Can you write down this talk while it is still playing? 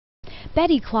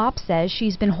Betty Klopp says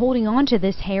she's been holding on to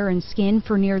this hair and skin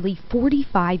for nearly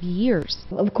 45 years.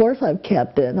 Of course I've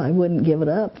kept it. I wouldn't give it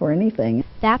up for anything.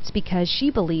 That's because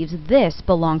she believes this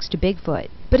belongs to Bigfoot.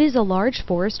 But is a large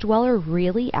forest dweller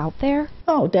really out there?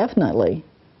 Oh, definitely.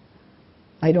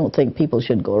 I don't think people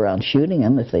should go around shooting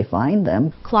them if they find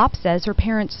them. Klopp says her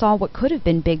parents saw what could have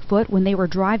been Bigfoot when they were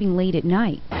driving late at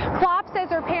night. Klopp says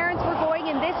her parents were going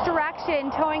in this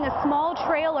direction, towing a small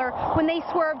trailer, when they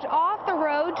swerved off the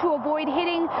road to avoid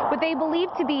hitting what they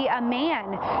believed to be a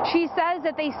man. She says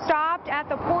that they stopped at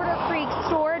the Porter Creek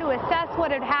store to assess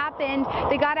what had happened.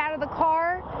 They got out of the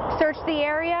car, searched the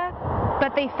area,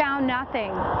 but they found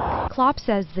nothing. Klopp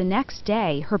says the next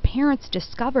day, her parents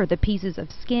discover the pieces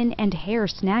of skin and hair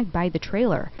snagged by the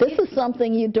trailer. This is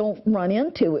something you don't run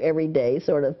into every day,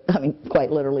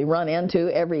 quite literally run into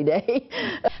every day.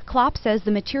 Klopp says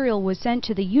the material was sent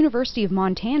to the University of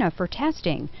Montana for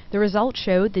testing. The results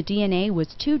showed the DNA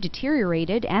was too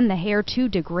deteriorated and the hair too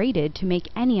degraded to make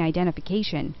any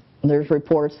identification. There's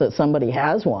reports that somebody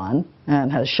has one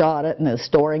and has shot it and is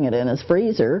storing it in his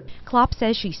freezer. Klopp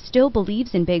says she still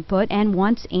believes in Bigfoot and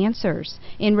wants answers.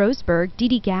 In Roseburg, Dee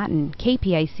Dee Gatton,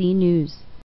 KPIC News.